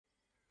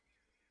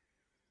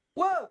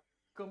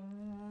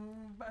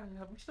Welcome back.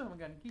 We still haven't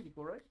gotten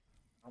Kiriko, right?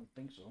 I don't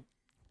think so.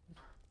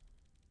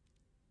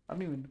 I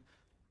don't even.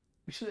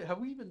 We should have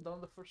we even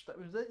done the first step?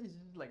 Is this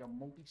like a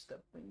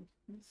multi-step thing?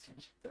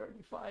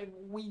 35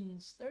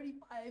 wins.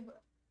 35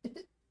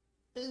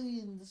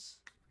 wins.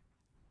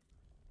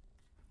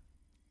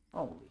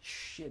 Holy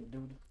shit,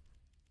 dude.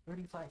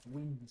 35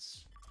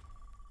 wins.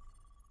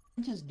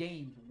 Just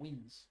games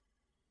wins.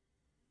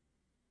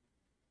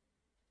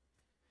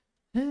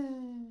 I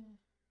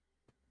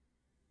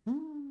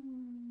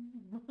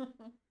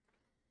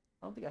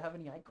don't think I have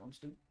any icons,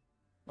 dude.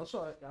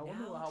 Also, I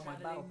wonder how my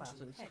battle pass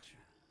is.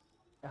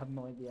 I have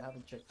no idea. I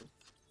haven't checked it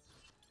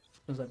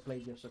since I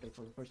played yesterday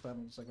for the first time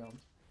on this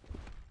account.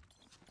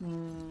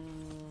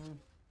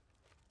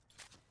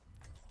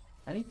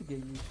 I need to get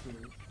used to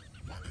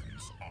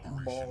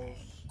balls,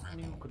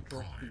 new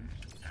control schemes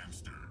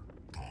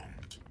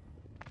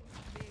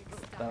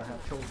that I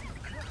have chosen.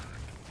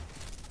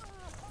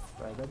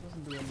 Right, that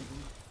doesn't do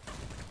anything.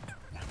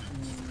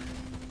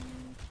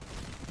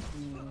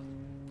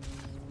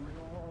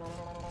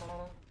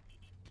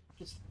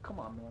 Just come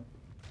on, man.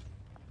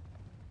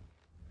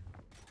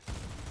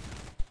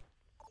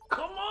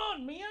 Come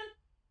on, man!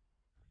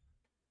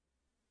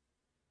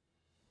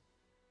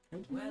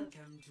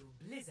 Welcome to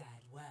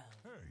Blizzard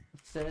World.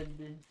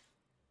 Said,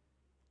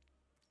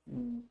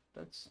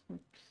 that's a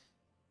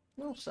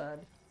little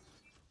sad,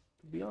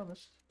 to be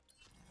honest.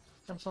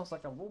 That sounds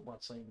like a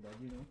robot saying that,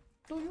 you know.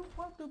 Do you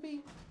want to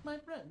be my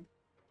friend?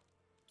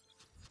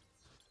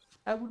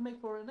 I would make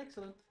for an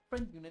excellent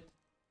friend unit.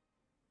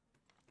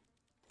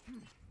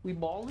 We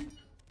balling?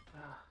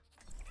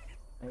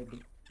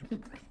 Maybe.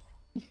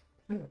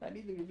 I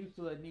need to get used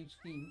to that new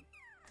scheme.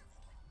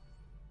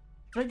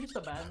 Should I just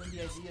abandon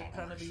the idea of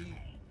trying to be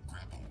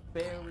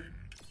fair with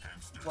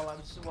while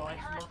I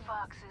Herd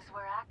foxes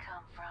where I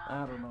come from.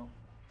 I don't know.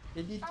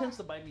 It tends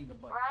to bite me in the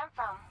butt. Where I'm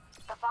from,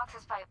 the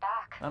foxes fight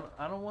back.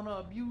 I don't want to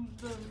abuse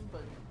them,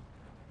 but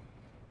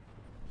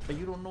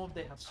you don't know if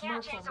they have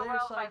Can't Smurfs change on the their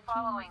world side by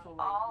following too. So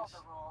all like, the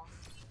rules.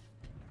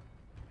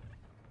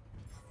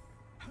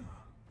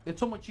 it's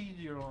so much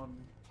easier on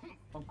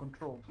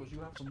control because you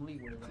have some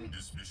leeway, right?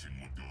 This mission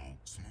would go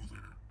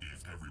smoother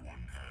if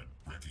everyone had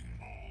wrecking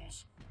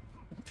balls.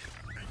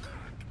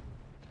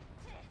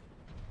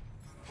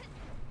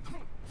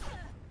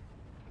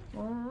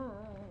 5,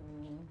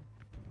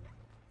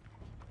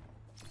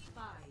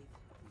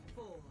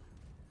 4,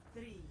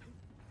 3,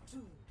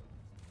 2,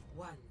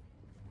 1.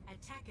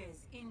 Attackers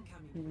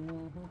incoming.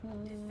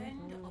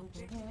 Defend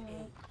objective A.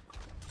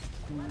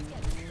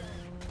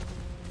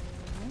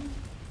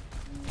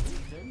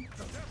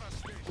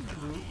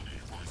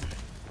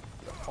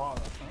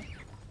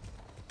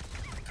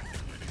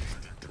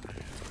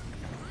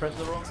 Press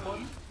the wrong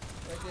button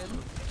again.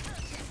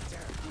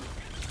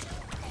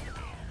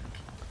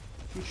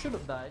 She should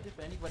have died if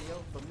anybody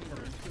else but me had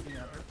been shooting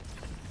at her.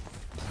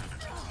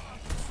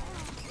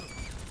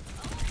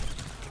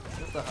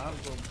 Where's the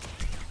Hanzo?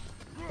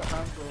 The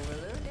Hanzo over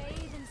there?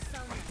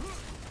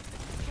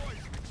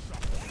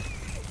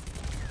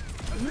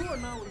 You are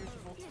not what you're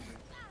supposed to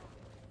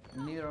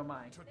be. Neither am I.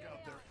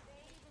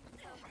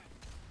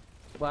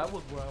 Well, I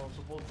was where I was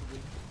supposed to be.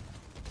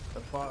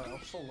 But far, I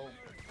was so low.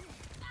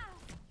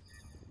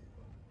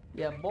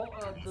 Yeah, the...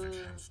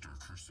 Hamster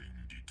cursing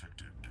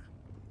detected.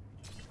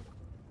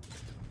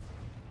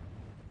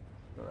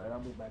 Alright, I'll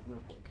be back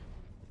real quick.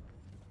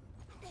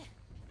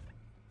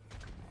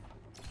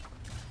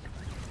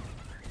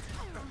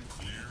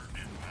 Clear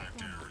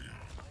impact area.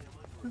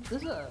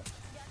 This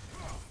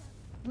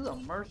is a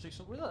mercy.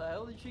 So where the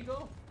hell did she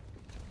go?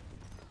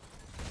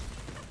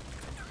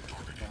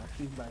 Nah,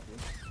 she's back here.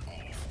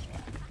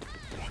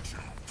 Watch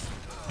out.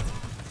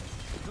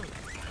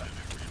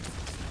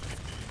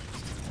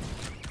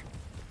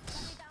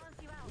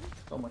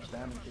 So much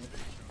damage here.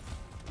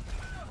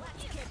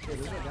 Yeah,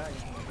 there's a guy in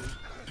here.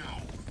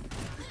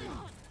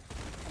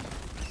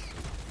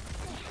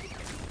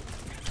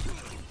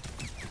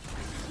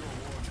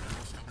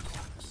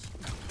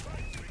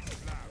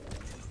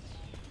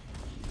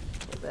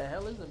 What the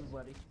hell is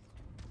everybody?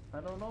 I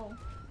don't know.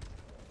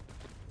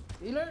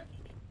 Healer!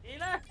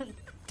 Healer!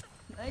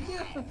 Thank you!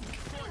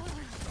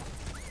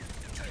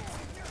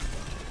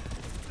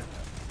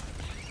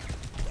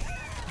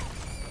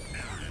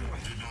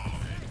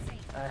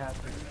 I have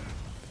to.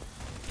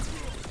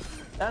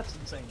 That's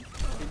insane.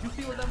 Did you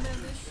see what that man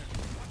did?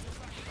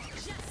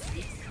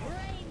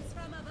 Rains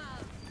from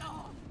above.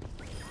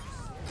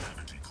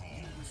 Gravity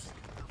calls.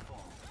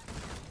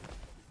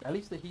 At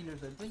least the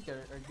healers, I think,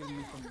 are giving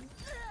me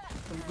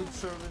some good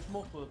service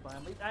most of the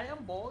time. I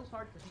am ball. It's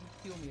hard to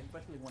heal me,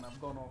 especially when I've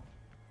gone off.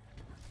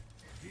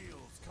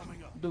 Heels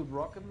coming up. Dude,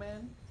 Rocket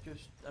Man,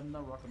 I'm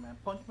not Rocket Man,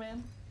 Punch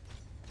Man.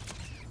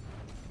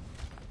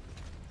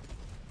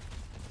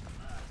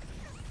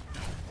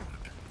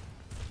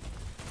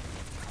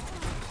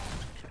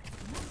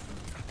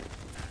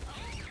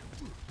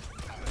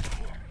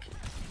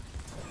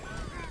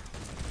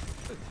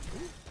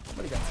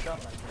 Somebody got shot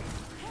like that.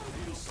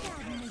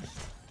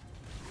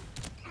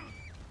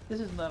 This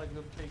is not a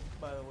good pick,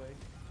 by the way.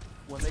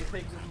 When they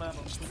take this map,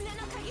 I'm super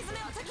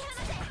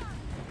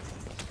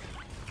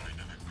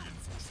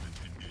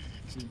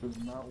It does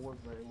not work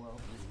very well.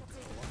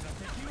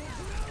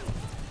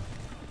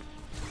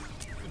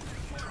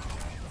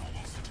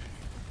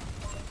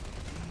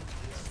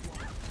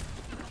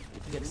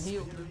 Getting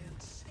healed.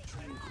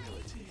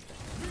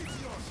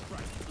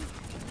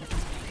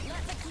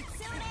 Let the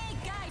Kitsune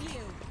guide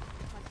you.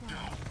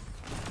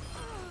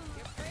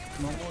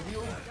 No more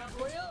heal.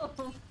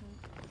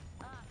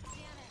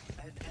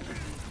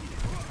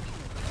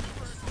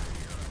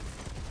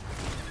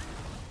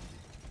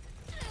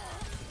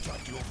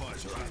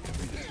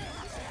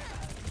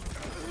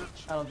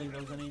 I don't think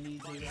there was any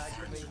need to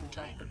activate the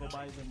tactical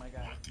visor, my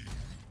guy.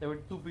 There were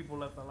 2 people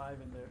left alive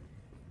in there.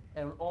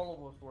 And all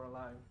of us were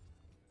alive.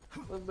 A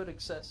little bit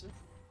excessive.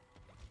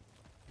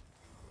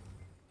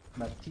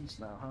 Matisse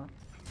now, huh?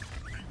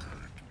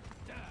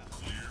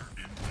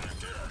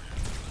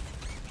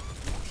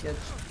 Yes,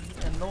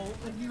 and no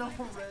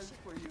res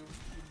for you,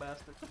 you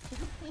bastard.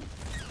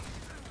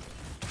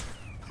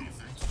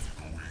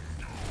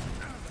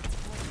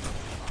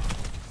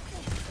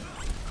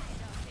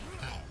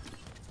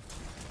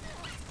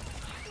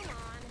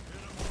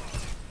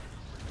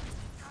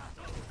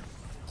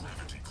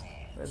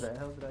 Where the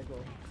hell did I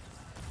go?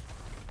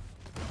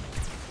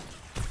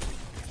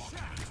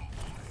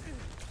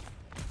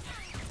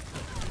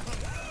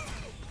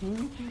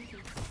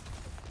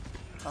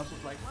 I was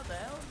just like, what the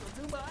hell?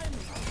 Do behind me?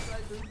 What did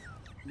I do?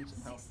 Need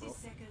some help, bro.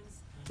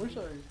 Where's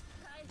our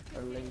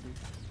lady?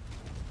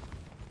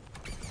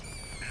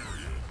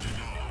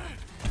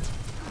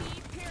 Be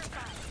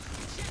purified.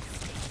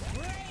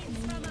 Rain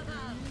from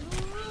above.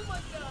 Oh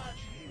my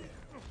gosh!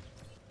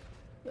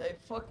 I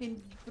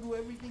fucking threw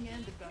everything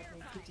and the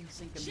goddamn kitchen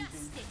sink in between.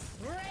 Justice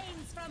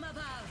rains from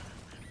above.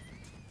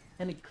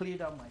 And it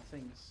cleared out my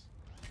things.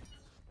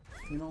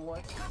 You know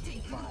what?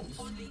 Fine.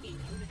 Only in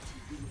unity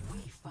will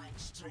we find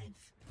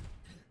strength.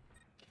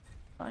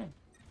 Fine.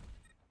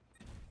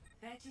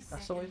 30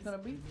 That's the way it's gonna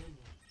be.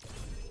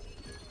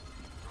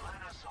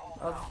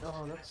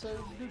 Oh, that's dude,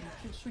 you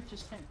can switch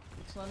his tank.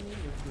 It's not nearly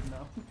as good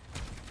now.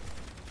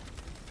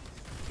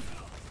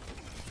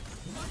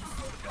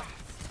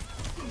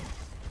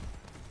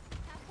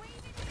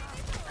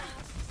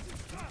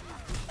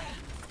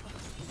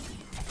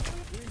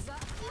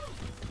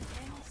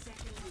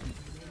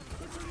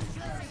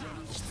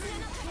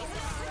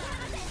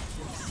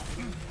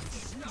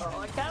 Oh,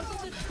 I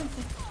canceled it.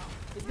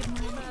 It didn't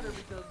really matter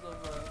because of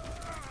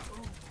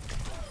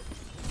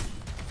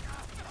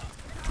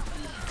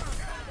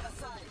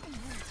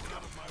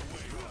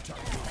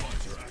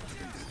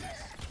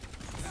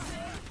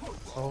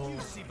Oh.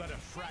 See but a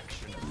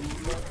fraction.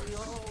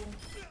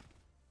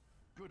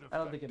 I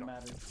don't think it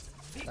matters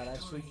that I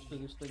switched to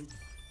this thing.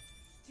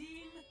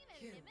 Team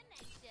kill.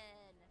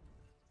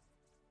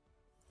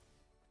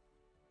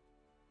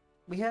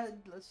 We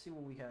had, let's see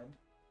what we had.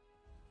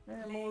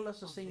 More or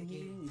less the same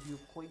healing if you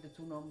equate the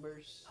 2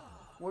 numbers.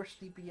 Worse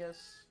DPS.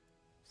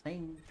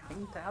 Same.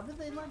 How did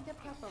they not get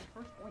past our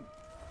first point?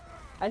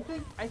 I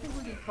think we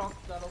can chalk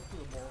that up to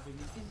the ball.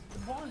 The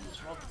ball is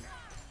disruptive.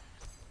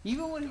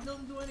 Even when he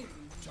doesn't do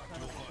anything, he's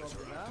kind of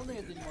disruptive. I don't think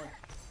it did much.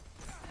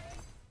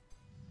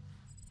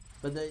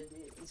 But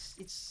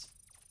it's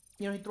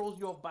you know, he throws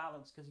you off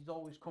balance because he's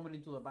always coming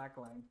into the back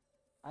line.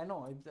 I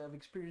know, I've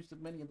experienced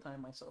it many a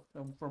time myself,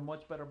 for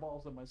much better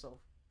balls than myself.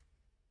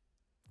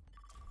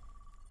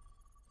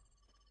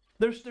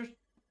 There's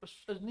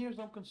as near as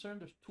I'm concerned,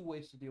 there's 2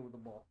 ways to deal with the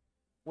ball.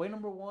 Way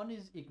number 1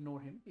 is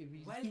ignore him. If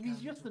he's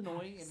just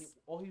annoying and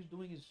all he's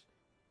doing is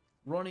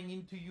running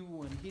into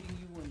you and hitting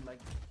you and like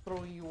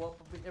throwing you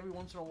up a bit every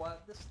once in a while,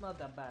 that's not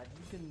that bad.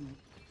 You can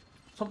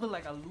something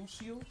like a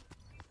Lucio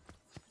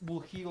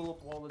will heal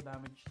up all the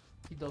damage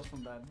he does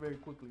from that very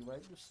quickly,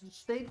 right? Just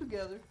stay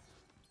together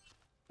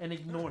and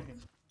ignore him.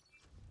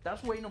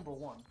 That's way number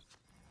 1.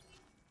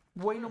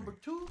 Way number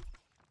 2.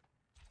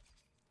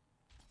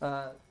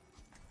 Now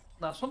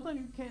sometimes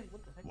you can't.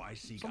 What the heck? Why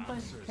seek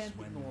Sometimes you answers can't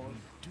when ignore we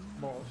do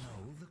balls,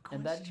 know the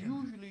and that question?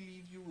 usually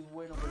leaves you with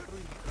way number 3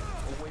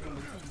 or way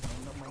number 2.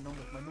 Not my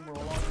numbers. My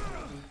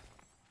numerological.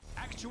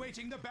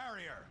 Actuating the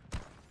barrier.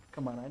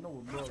 Come on, I know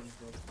what brothers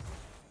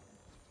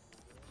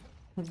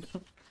do.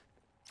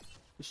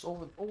 Just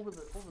over the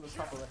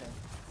top of the head.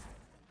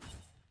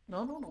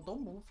 No,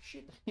 don't move.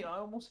 Shit, yeah, I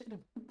almost hit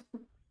him.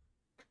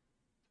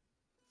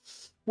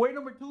 Way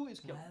number 2 is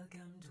kill him.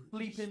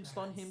 Sleep him,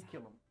 stun him,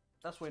 kill him.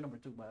 That's way number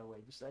 2, by the way.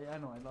 Just I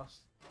know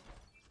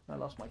I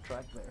lost my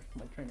track there,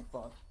 my train of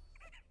thought.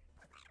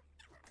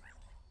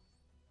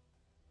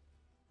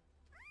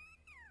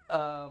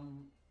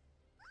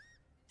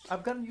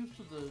 I've gotten used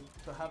to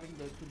having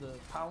the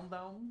pound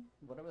down,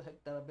 whatever the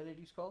heck that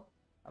ability is called.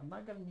 I'm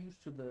not gotten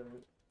used to the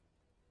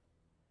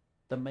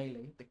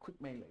melee, the quick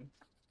melee,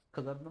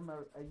 because I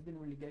didn't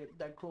really get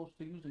that close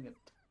to using it,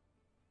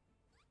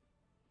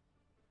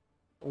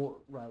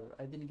 or rather,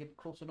 I didn't get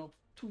close enough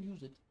to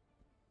use it.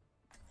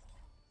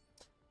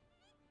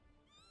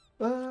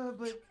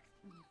 But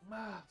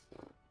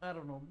I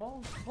don't know.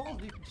 Balls.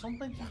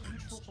 Sometimes he's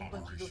useful,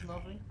 sometimes he does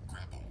nothing.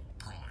 Grapple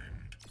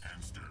primed and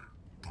Monster.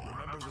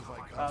 Remember the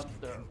Vykovsky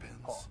After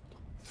kingpins? pop.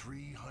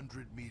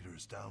 300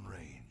 meters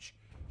downrange.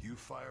 You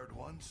fired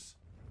once,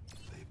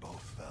 they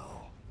both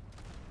fell.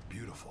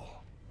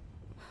 Beautiful.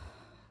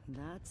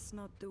 That's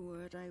not the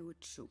word I would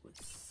choose.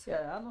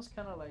 Yeah, Anna's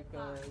kind of like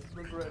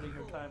regretting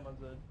her time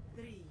as a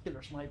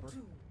killer sniper.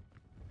 2,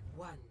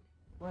 1.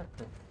 What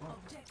the fuck?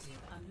 Objective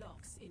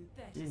unlocks in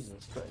 30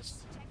 Jesus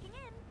Christ. Checking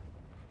in.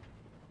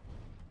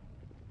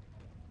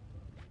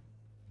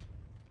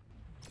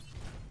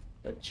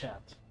 The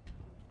chat.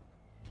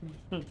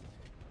 This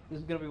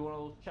is gonna be one of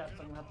those chats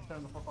I'm gonna have to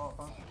turn the fuck off,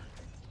 huh?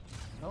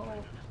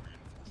 No.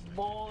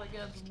 Ball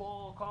against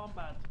ball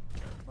combat.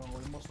 No,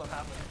 it must not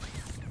happen.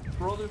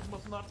 Brothers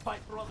must not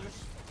fight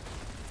brothers.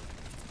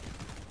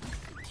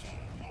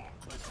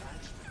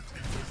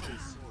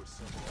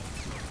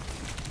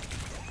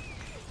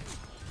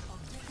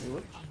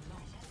 What?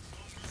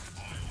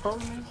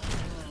 Problem is,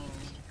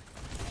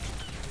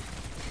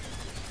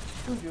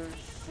 dude, you're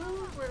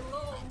super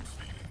low.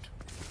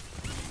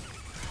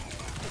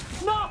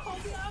 No,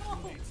 the ammo!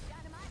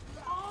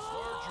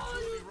 Oh,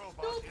 you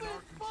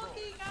stupid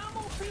fucking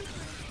ammo piece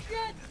of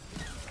shit!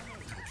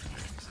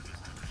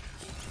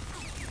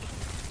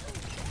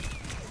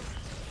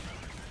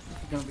 This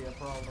is gonna be a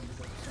problem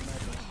because of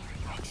sniper.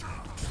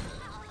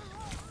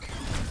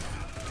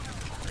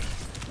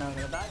 Now I'm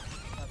gonna die.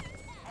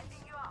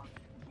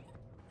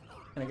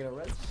 Can I get a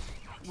res?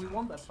 We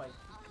won that fight.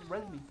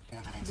 Res me.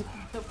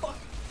 The fuck?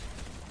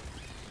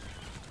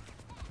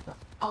 The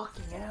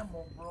fucking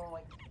ammo, bro.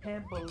 I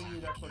can't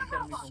believe that's what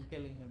kept me from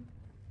killing him.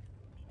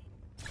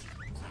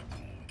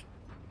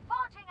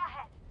 Forging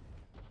ahead.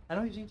 I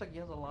know he seems like he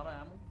has a lot of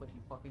ammo, but he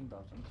fucking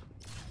doesn't.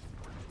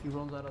 He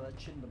runs out of that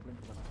shit in the blink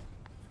of an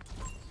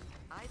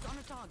eye. Eyes on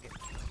a target.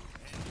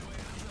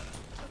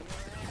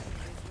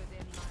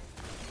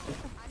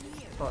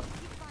 Fuck.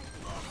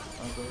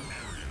 Okay.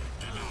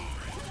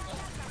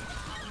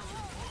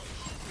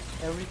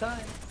 Every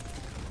time.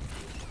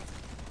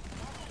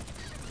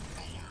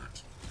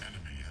 Alert.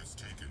 Enemy has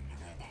taken the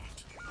robot.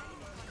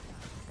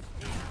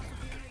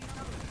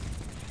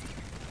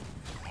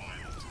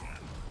 Mile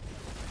drive.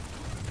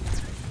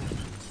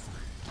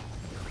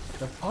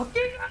 The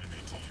fucking.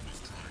 Enemy team is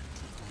trying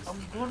to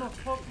I'm gonna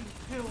fucking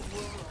kill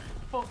whoever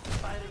fuck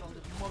decided on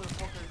this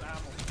motherfucker's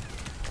ammo.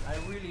 I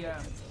really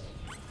am.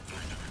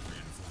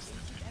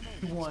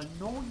 You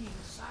annoying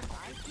sack of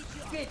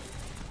shit.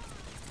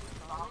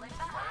 Falling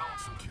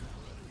behind.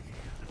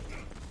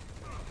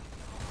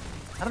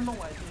 I don't know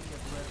why I didn't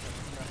get red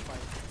in that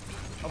fight.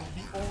 I was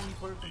the only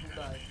person who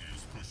died.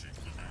 is pushing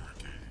the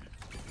barricade.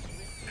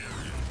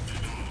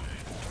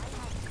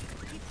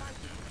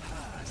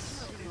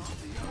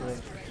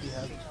 Great. He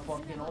has his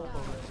fucking ult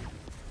already.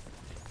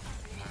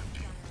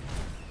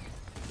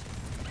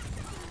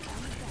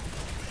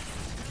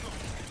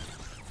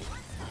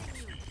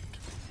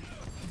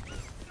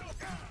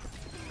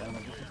 Damn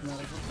it, this is not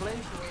a good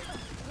place for it.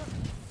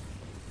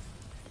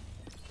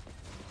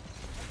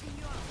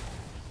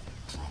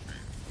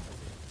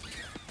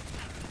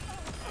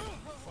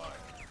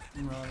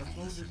 No, let's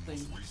move this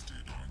thing. Wasted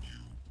on you.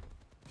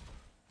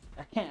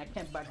 I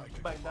can't back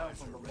down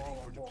from the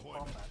ball on ball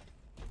combat.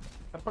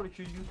 I probably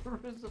should use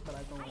Arisa, but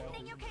I don't know.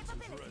 Tightening your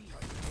capabilities.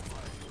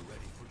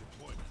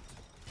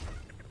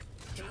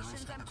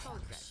 Stations and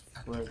progress.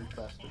 Where is it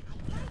faster?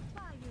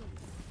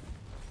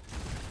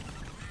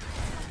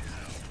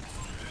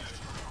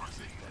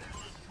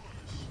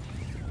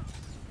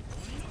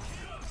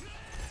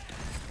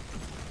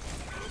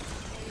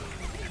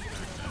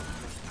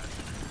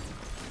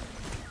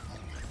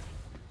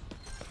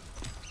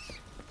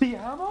 The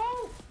ammo?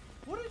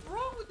 What is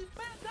wrong with this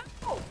man's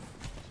ammo?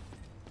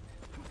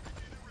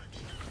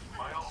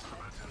 My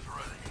ultimate is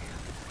ready.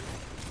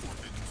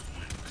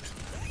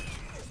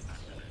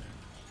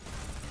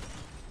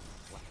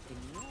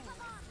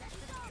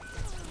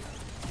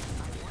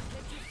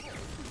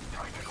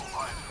 Tactical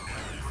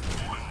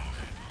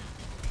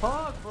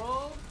Fuck,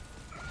 bro.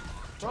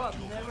 Bro, I've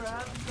never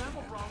had this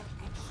ammo problem.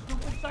 You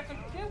stupid sack of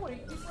shit where he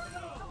keeps running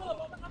out of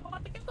trouble. I'm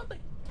about to get something.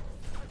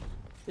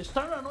 It's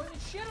starting to annoy the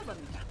shit out of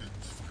me.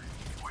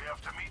 We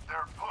have to meet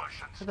their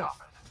push and What the stop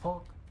it.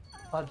 fuck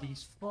are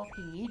these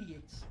fucking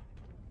idiots?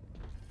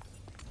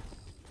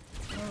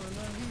 No, they're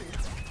not here.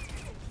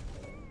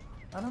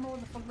 I don't know what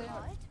the fuck they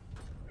are.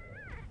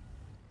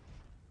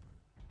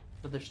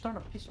 But they're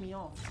starting to piss me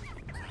off.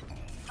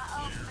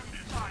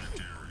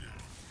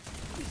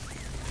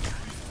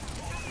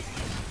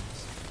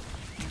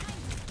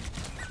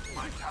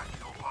 My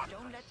tactical bot.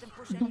 Don't let them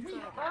push Do any we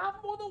further. have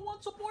more than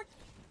one support?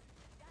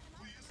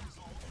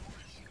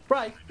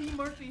 Right, see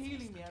Mercy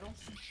healing me. I don't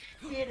see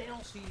shit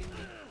else healing me.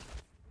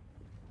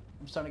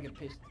 I'm starting to get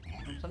pissed.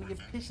 I'm starting to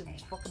get pissed at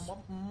these fucking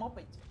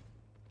muppets.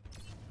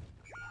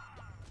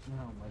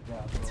 Oh my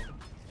god, bro.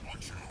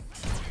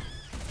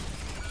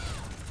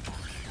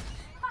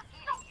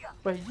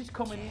 But he's just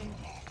coming in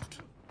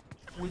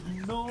with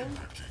no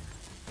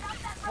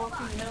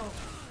fucking health,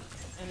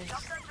 and it's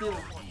still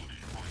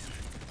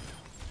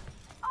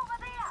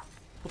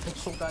It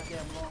takes so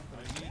goddamn long for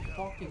this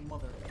fucking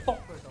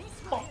motherfucker to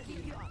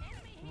fucking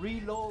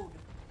Reload.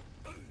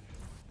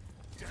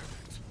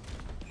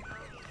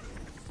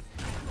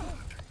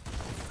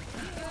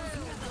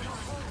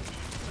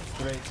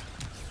 Great.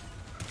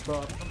 Bro,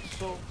 I'm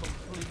so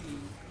completely...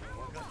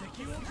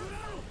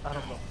 I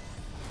don't know.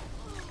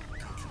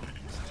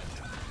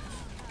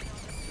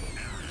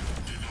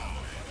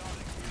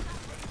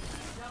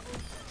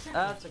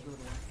 That's a good one.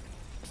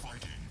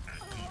 Fighting at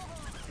peak.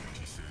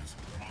 He says,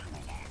 my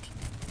robot,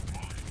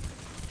 mine.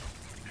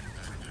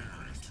 Impactor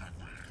is at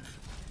risk.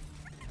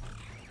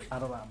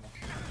 Out of ammo.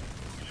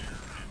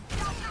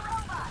 Stop the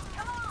robot!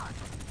 Come on!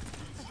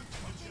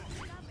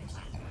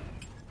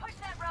 Push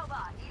that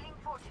robot. Healing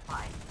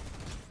fortified.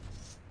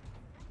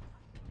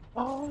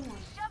 Oh,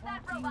 Shove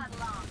that robot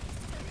along.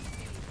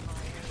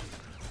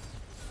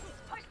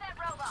 Push that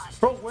robot.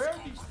 bro, where are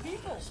these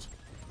people?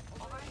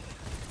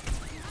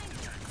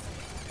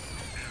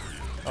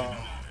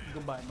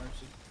 Goodbye,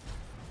 Mercy.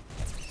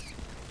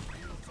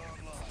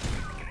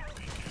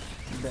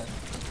 Dead.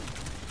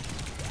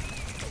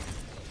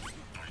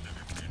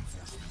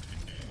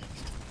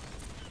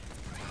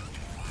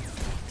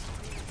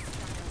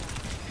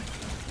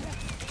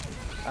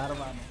 Out of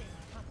ammo.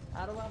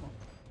 Out of ammo.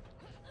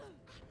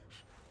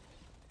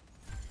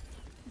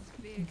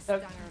 Big Uh,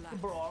 stinger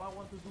left. bro, all I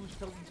want to do is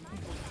tell these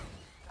people.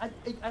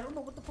 I don't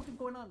know what the fuck is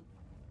going on.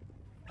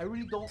 I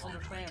really don't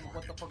understand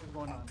what the fuck is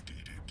going on.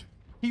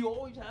 He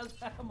always has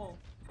ammo,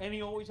 and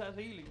he always has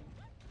healing.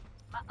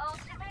 My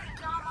ultimate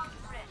is almost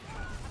ready.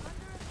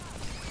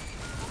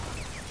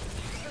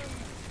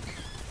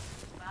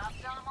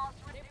 Bob's almost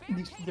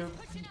ready.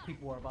 These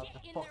people are about to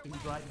fucking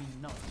drive me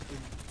nuts, dude.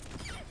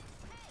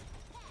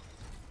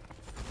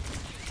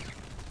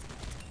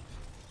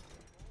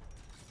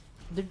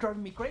 They're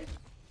driving me crazy.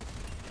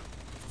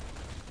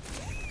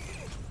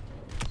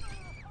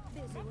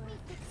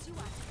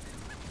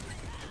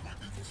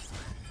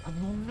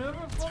 I've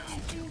never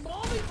fucking seen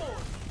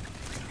volleyball.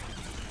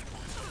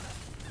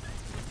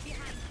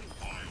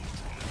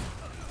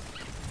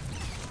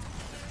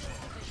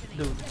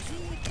 Dude.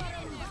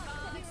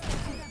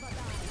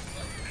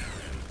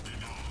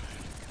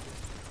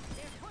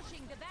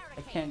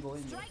 I can't go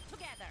in there.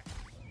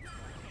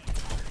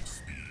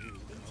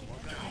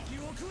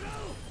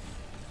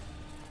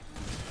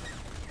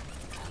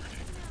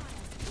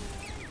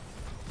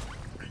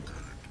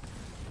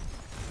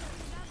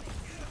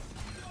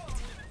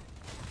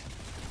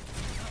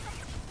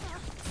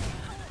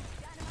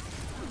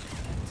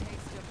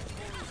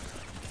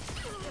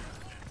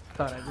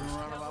 God, I didn't run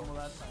out of ammo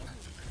that time.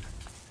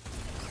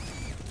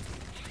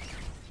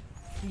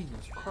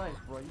 Jesus Christ,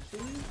 bro, you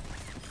serious?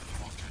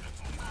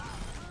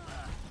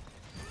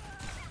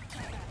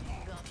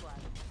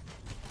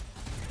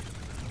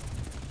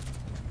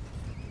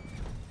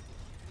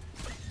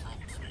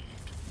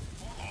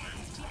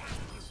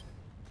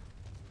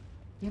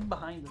 He's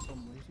behind us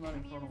somewhere. He's not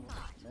in front of us.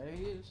 There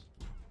he is.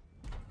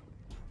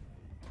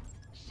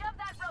 Shove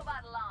that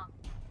robot along.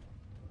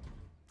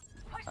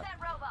 Push that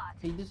robot.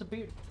 He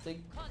disappeared. They...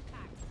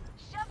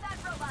 Shove that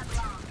robot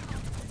along.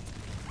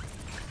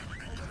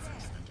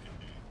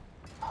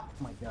 Oh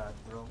my god,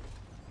 bro.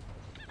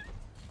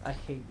 I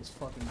hate this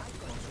fucking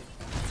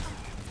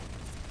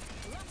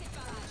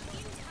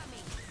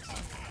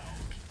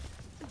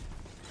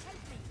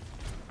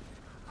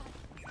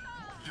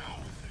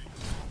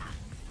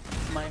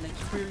my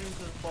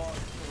experience is bought.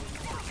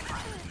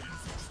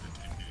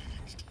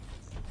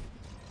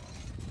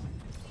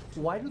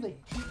 Why do they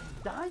keep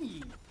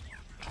dying?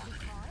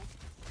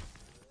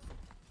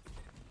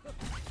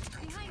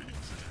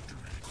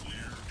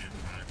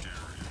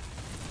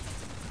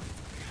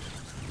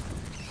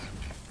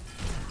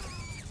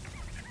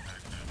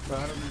 Bro,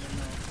 I don't even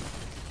know.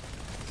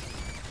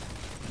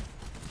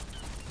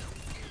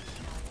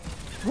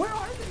 Where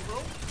are they,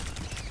 bro?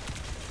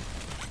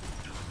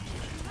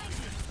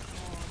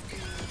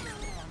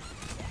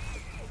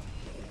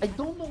 I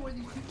don't know where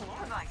these people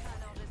are.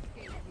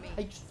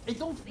 I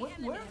don't. Where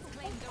the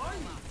fuck are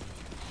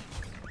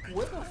you?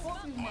 Where the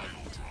fuck is my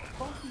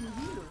fucking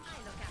leader?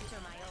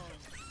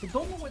 I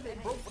don't know where they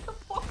broke. What the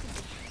fuck?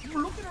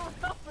 You're looking around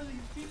for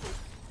these people.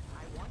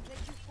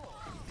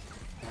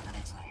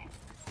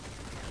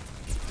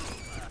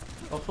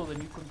 Also, the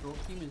new control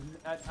scheme is.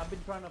 I've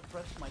been trying to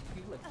press my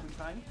Q like 3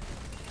 times.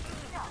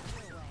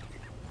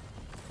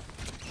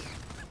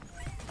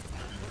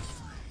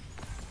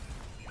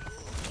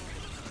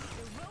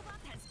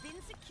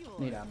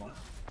 Need ammo.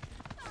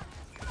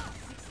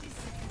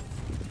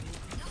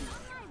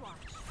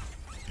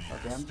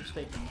 Okay, I'm just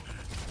taking.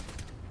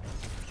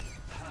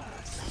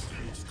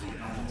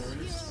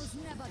 Heroes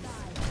never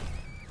die.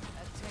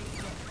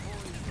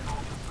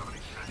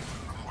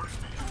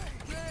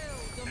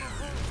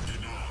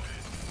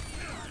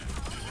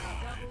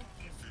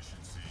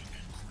 Efficiency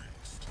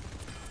increased.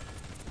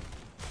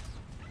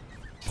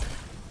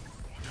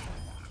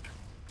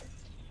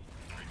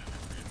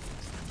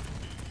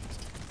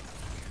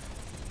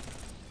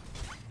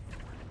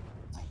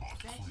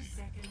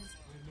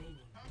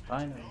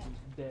 I know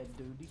he's dead,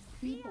 dude. These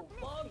people,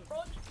 bro,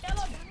 just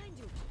kill him.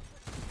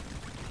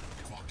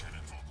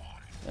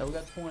 Yeah, we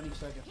got 20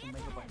 seconds to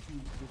make up a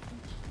huge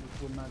distance, which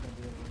we're not gonna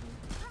be able to do.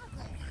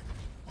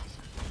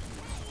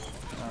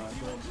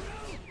 Good.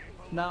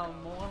 Now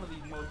one of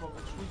these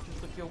motherfuckers switches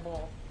to kill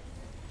ball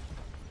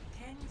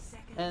 10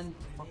 seconds. and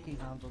fucking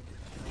handles it.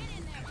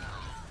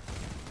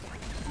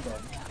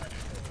 Dead.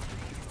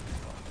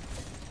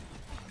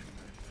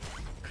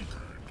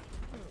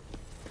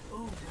 We're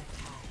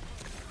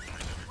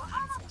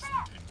almost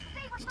there.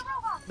 Stay with the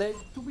robot. They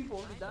two people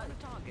already died.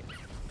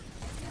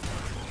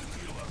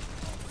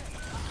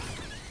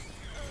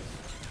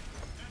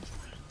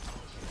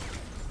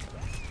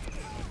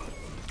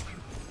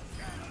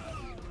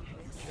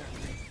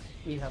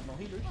 We have no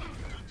healers.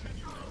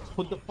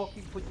 Put your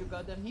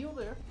goddamn heal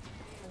there,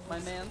 my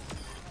man.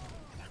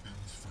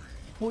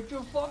 Put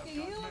your fucking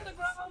heal on the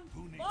ground.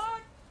 Who needs Fuck!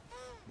 it?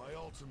 My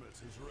ultimate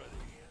is ready.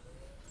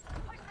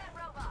 Push that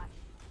robot.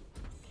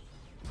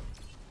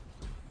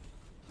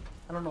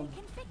 I don't know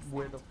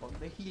where the fuck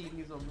the healing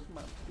is on this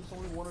map. There's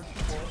only one or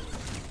two balls.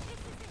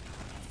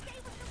 Stay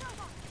with the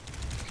robot.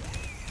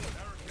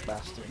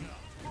 Bastard.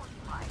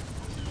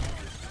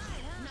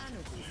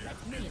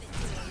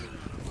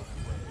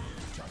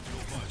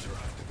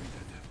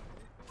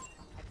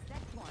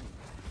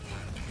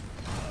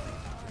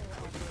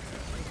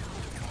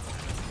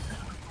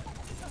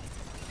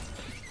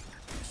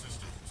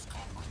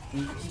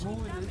 He's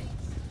moving this.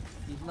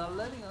 He's not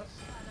letting us.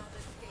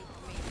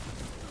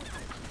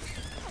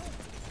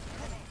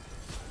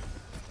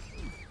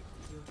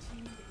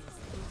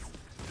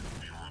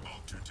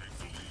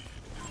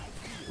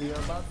 We are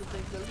about to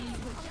take the lead.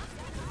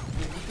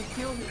 We need to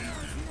kill him.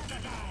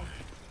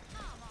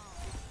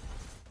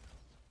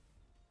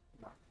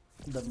 No,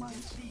 the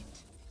mines.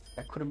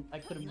 I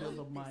couldn't build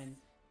a mine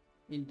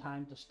in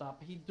time to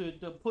stop. He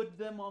to put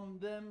them on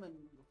them and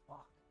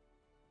fuck.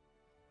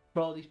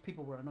 Bro, these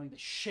people were annoying the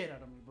shit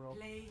out of me, bro.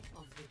 Play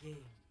of the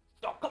game.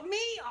 Look at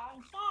me! Oh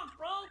fuck,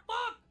 bro,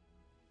 fuck!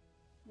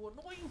 You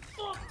annoying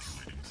fuck!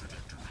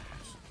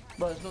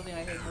 Bro, there's nothing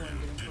I hate more than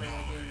getting played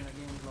again and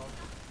again with lost.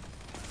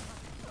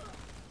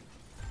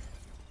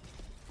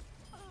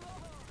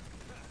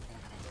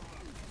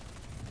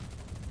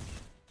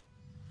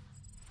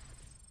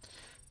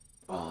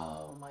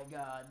 Oh my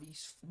god,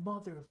 these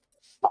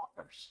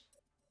motherfuckers.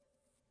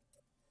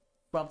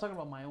 Bro, I'm talking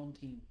about my own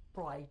team.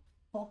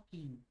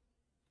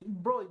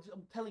 Bro,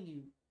 I'm telling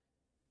you,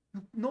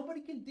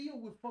 nobody can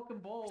deal with fucking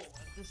ball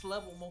at this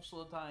level most of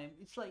the time.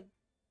 It's like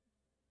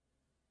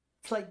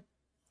a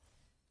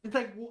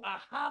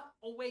half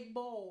awake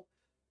ball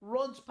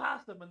runs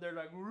past them and they're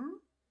like,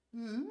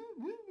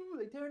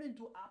 they turn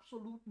into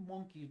absolute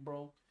monkeys,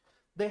 bro.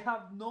 They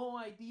have no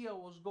idea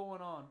what's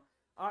going on.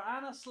 Our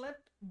Anna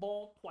slept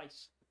ball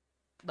twice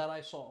that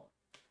I saw.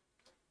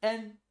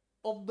 And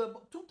of the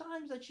 2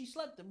 times that she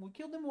slept him, we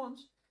killed him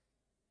once.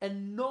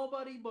 And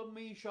nobody but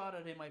me shot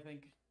at him, I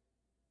think.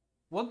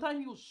 One time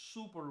he was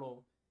super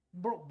low.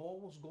 Bro, ball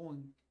was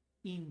going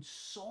in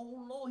so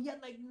low. He had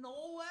like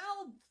no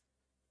health.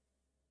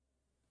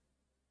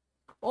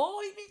 Oh,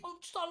 he needs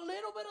just a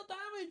little bit of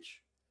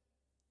damage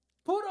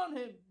put on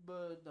him.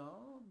 But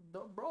no,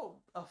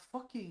 bro, a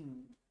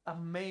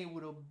May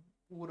would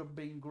have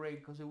been great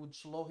because it would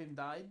slow him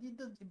down. It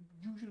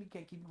usually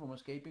can't keep him from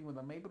escaping with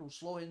a May, but it will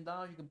slow him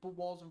down. You can put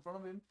walls in front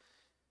of him.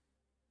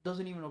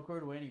 Doesn't even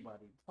occur to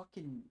anybody.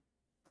 Fucking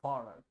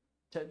Farah.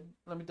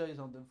 Let me tell you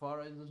something.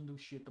 Farah doesn't do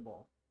shit to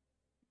ball.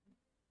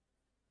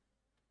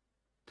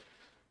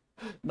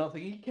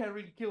 Nothing. He can't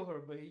really kill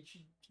her, but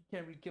she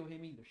can't really kill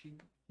him either. She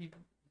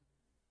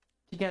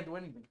can't do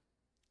anything.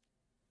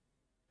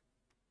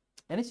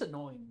 And it's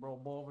annoying, bro.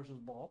 Ball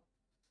versus ball.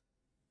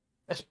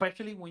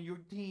 Especially when your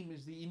team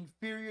is the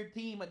inferior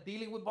team at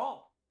dealing with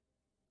ball.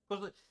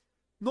 Because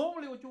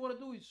normally what you want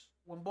to do is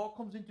when ball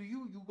comes into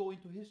you, you go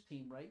into his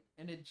team, right?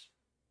 And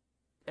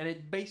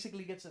it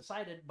basically gets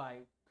decided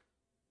by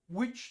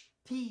which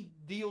team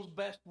deals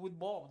best with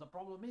ball. The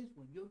problem is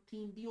when your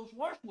team deals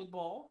worse with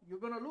ball, you're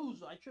gonna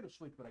lose. I should have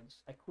switched, but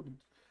I couldn't.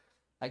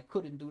 I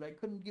couldn't, dude. I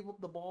couldn't give up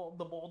the ball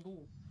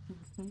duel.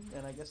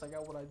 And I guess I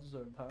got what I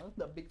deserved, huh?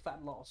 The big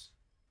fat loss.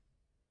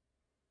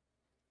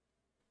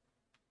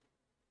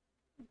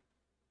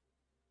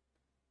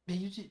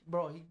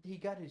 Bro, he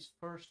got his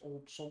first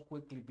ult so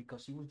quickly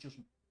because he was just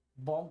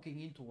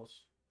bonking into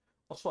us.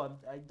 Also,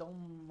 I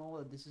don't know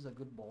that this is a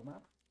good ball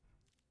map.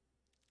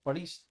 Or at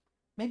least,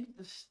 maybe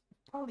this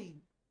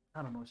probably,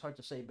 I don't know, it's hard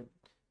to say, but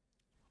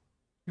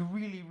you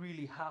really,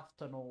 really have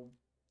to know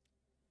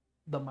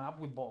the map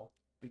with ball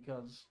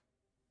because,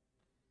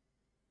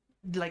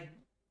 like,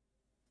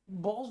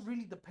 ball's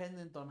really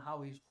dependent on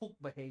how his hook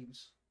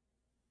behaves.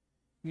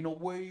 You know,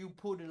 where you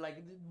put it.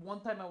 Like,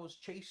 one time I was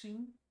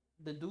chasing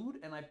the dude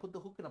and I put the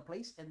hook in a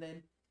place and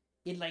then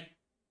it, like,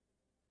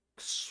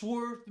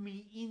 swerved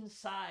me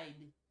inside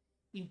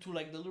into,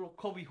 like, the little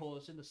cubby hole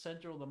that's in the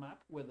center of the map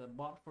where the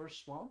bot first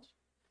spawns.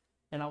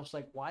 And I was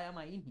like, why am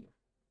I in here?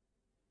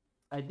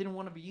 I didn't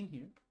want to be in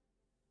here.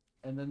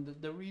 And then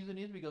the reason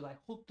is because I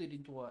hooked it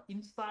into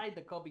inside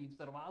the cubby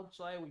instead of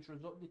outside, which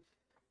resulted,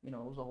 you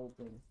know, it was a whole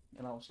thing.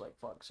 And I was like,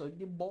 fuck. So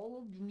the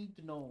ball, you need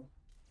to know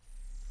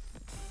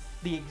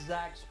the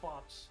exact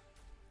spots.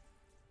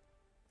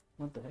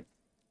 What the heck?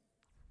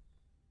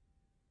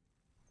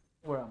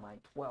 Where am I?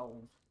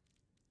 12.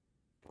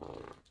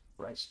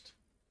 Christ.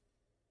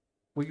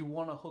 Where you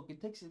want to hook.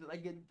 It takes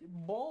like a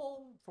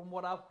ball, from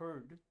what I've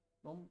heard.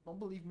 Don't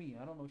believe me.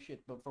 I don't know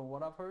shit. But from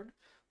what I've heard,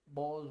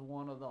 ball is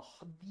one of the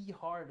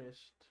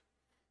hardest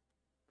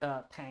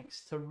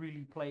tanks to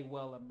really play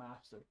well and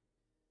master.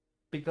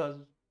 Because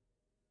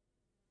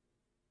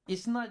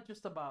it's not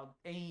just about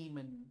aim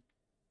and,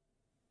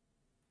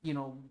 you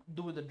know,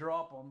 doing the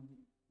drop on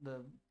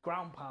the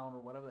ground pound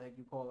or whatever the heck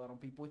you call that on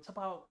people. It's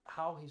about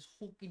how his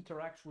hook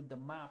interacts with the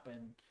map,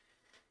 and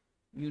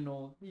you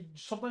know,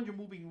 sometimes you're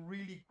moving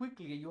really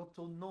quickly and you have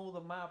to know the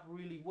map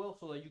really well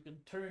so that you can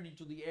turn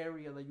into the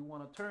area that you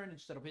want to turn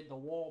instead of hitting the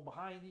wall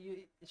behind you.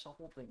 It's a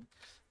whole thing.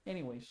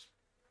 Anyways,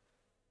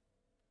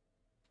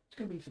 it's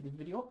gonna be for this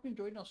video. Hope you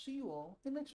enjoyed, and I'll see you all in the next